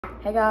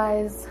Hey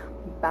guys,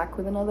 back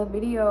with another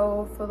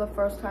video for the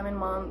first time in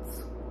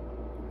months.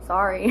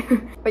 Sorry.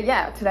 But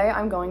yeah, today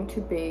I'm going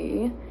to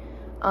be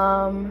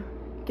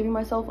giving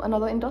myself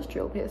another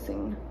industrial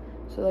piercing.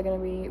 So they're going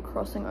to be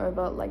crossing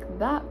over like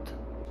that.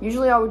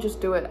 Usually I would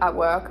just do it at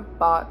work,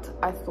 but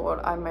I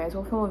thought I may as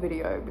well film a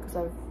video because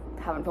I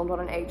haven't filmed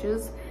one in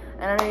ages.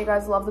 And I know you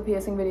guys love the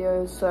piercing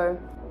videos, so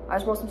I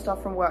just brought some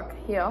stuff from work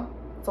here.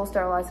 It's all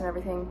sterilized and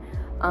everything.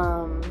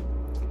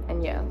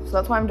 And yeah, so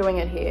that's why I'm doing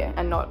it here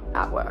and not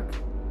at work,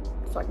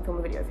 so I can film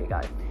a video for you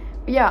guys.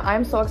 But yeah,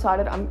 I'm so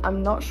excited.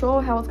 I'm not sure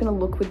how it's gonna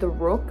look with the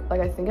rook. Like,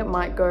 I think it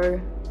might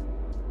go,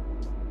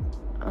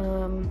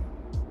 I'm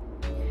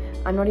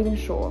not even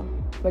sure.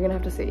 We're gonna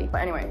have to see.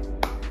 But anyway,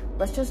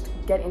 let's just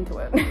get into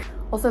it.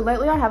 Also,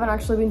 lately I haven't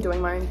actually been doing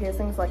my own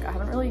piercings. Like, I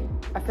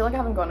feel like I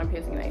haven't gotten a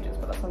piercing in ages,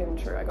 but that's not even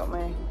true. I got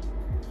my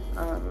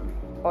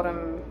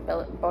bottom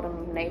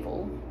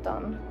navel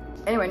done.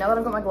 Anyway, now that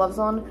I've got my gloves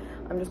on,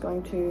 I'm just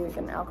going to get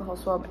an alcohol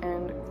swab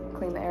and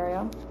clean the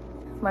area.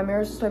 My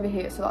mirror's just over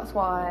here, so that's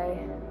why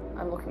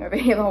I'm looking over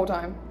here the whole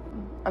time.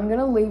 I'm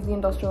gonna leave the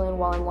industrial in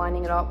while I'm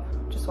lining it up,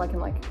 just so I can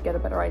like get a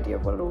better idea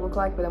of what it'll look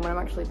like, but then when I'm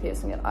actually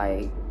piercing it,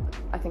 I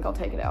think I'll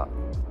take it out.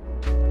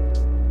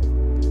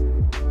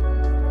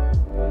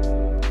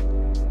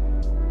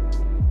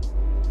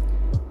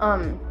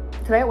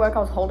 Today at work I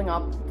was holding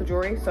up the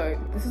jewelry, so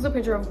this is a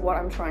picture of what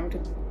I'm trying to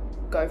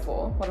go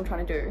for, what I'm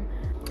trying to do.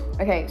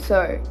 Okay,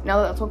 so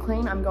now that that's all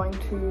clean, I'm going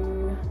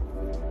to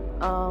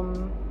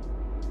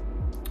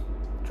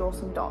draw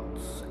some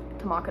dots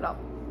to mark it up.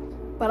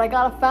 But I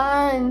gotta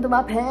find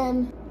my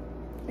pen.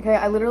 Okay,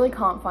 I literally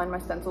can't find my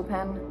stencil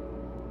pen,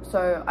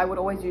 so I would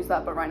always use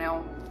that, but right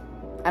now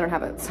I don't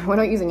have it, so we're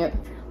not using it.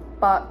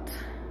 But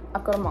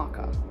I've got a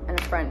marker and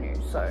it's brand new,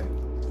 so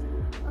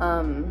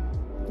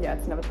yeah,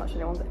 it's never touched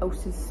anyone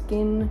else's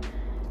skin.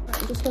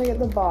 I'm just gonna get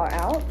the bar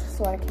out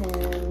so I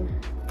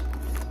can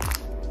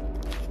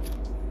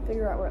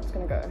figure out where it's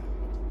gonna go.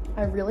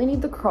 I really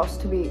need the cross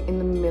to be in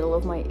the middle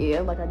of my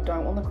ear. Like, I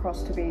don't want the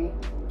cross to be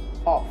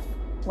off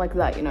like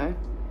that, you know?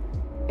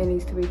 It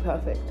needs to be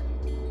perfect.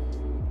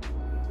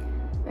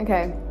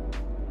 Okay,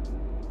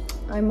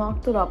 I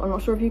marked it up. I'm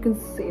not sure if you can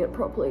see it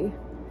properly,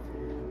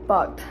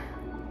 but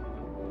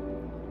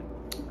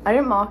I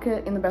didn't mark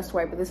it in the best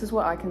way, but this is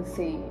what I can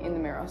see in the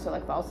mirror. So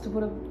like, if I was to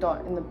put a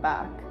dot in the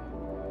back,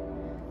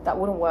 that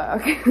wouldn't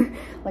work.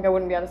 Like, I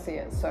wouldn't be able to see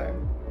it. So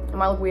it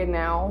might look weird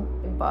now,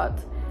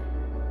 but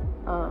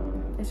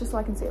it's just so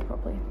I can see it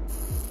properly.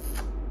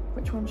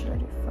 Which one should I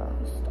do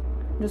first?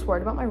 I'm just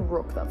worried about my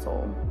rook, that's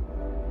all,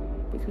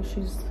 because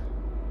she's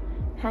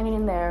hanging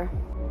in there.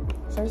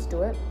 Should I just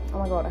do it? Oh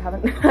my god, I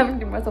haven't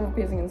given myself a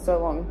piercing in so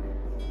long.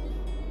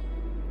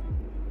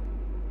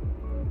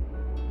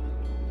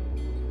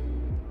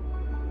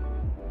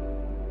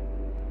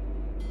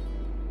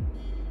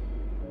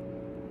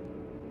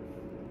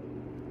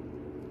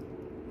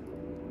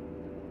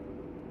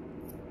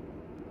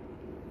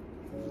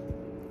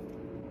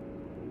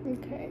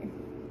 Okay,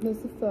 there's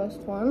the first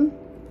one.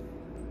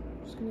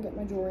 Just gonna get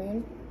my jewelry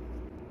in.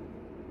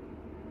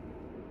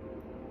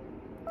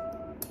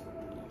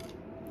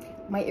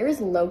 My ear is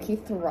low-key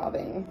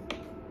throbbing.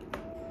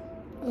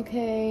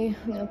 Okay,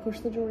 I'm gonna push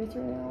the jewelry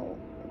through now.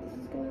 This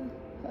is gonna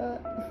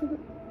hurt.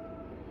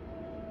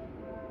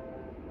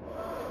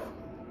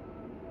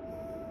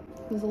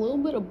 There's a little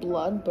bit of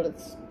blood, but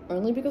it's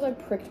only because I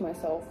pricked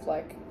myself,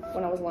 like,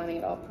 when I was lining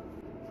it up.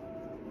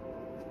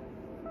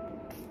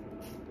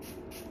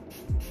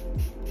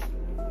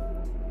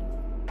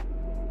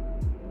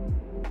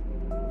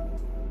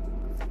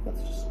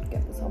 Let's just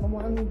get this other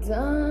one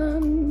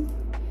done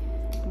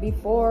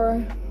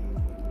before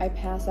I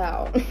pass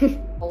out.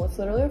 Well, it's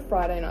literally a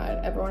Friday night.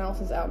 Everyone else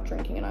is out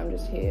drinking and I'm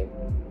just here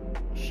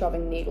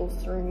shoving needles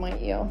through my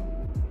ear.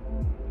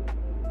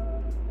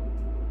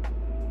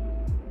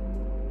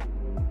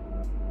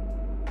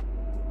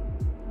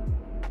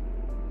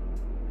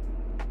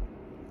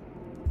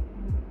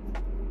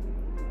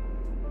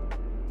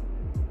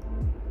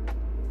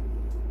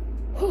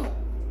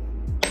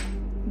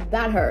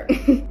 That hurt.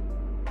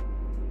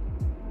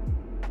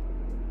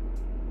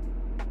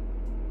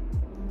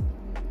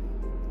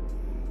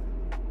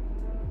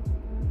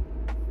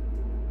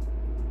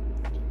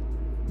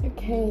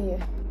 Okay,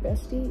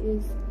 bestie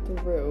is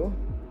through.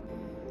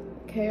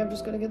 Okay, I've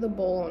just got to get the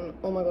ball on.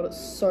 Oh my god, it's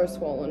so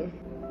swollen.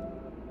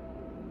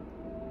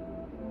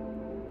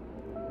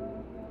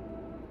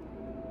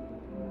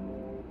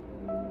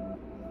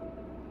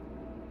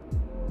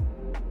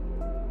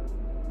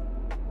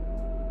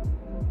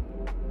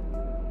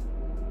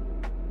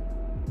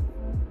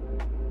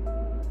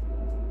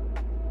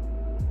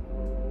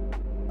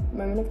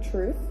 Moment of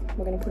truth.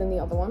 We're going to put in the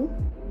other one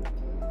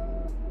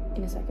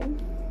in a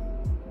second.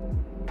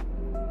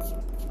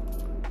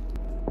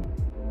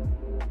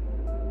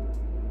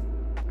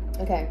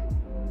 Okay,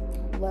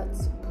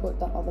 let's put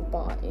that other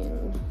bar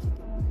in.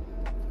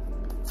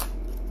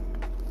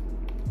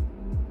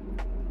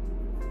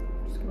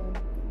 Just gonna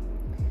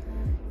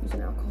use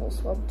an alcohol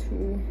swab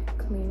to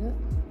clean it.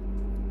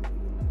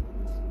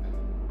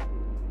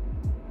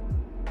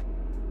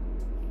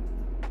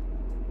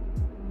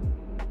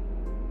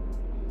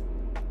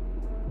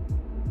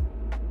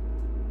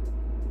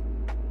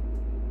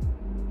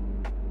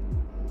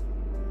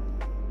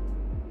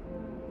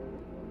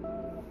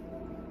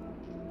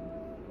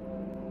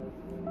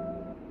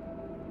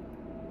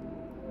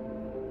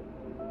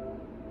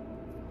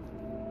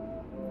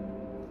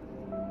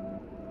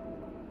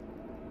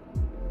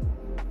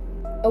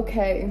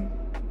 Okay,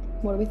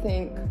 what do we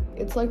think?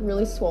 It's like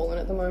really swollen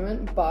at the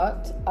moment,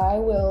 but I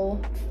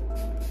will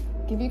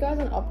give you guys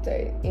an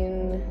update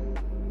in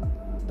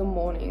the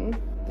morning.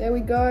 There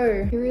we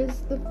go. Here is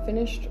the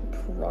finished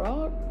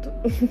product.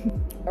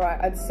 All right,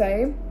 I'd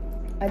say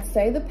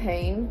the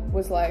pain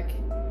was like,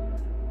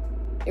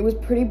 it was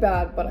pretty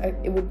bad, but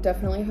it would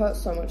definitely hurt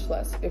so much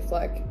less if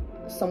like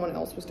someone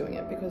else was doing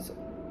it, because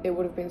it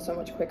would have been so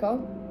much quicker.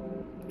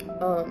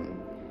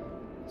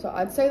 So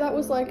I'd say that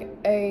was like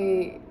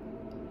a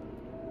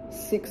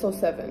 6 or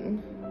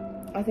 7.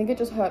 I think it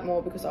just hurt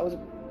more because I was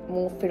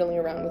more fiddling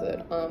around with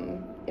it.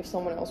 If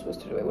someone else was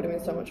to do it, it would have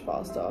been so much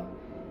faster.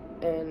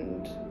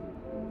 And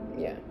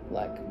yeah,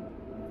 like,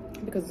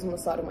 because it's on the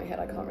side of my head,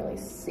 I can't really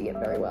see it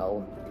very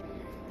well.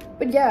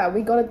 But yeah,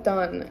 we got it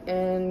done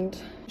and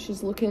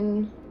she's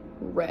looking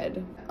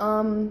red.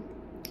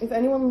 If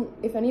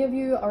any of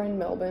you are in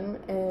Melbourne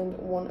and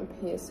want a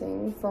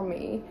piercing from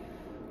me,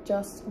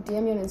 just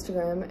DM me on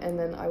Instagram and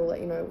then I will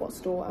let you know what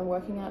store I'm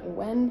working at and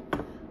when.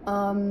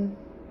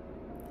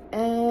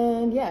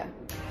 And yeah,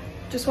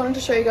 just wanted to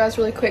show you guys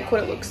really quick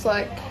what it looks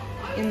like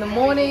in the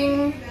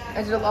morning.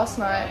 I did it last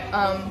night,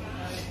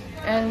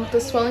 and the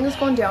swelling has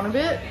gone down a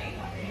bit.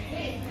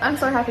 I'm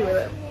so happy with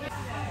it.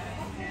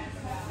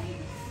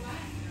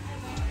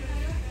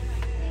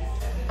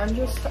 I'm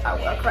just at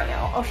work right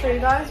now. I'll show you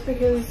guys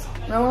because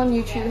no one on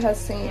YouTube has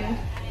seen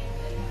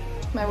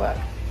my work.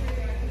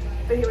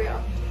 But here we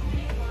are.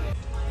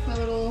 My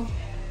little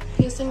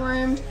piercing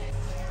room.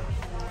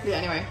 Yeah,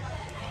 anyway,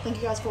 thank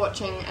you guys for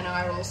watching and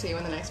I will see you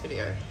in the next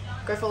video.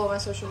 Go follow my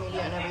social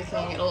media and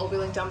everything. It'll all be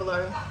linked down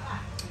below.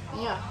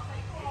 And yeah.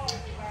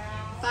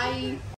 Bye.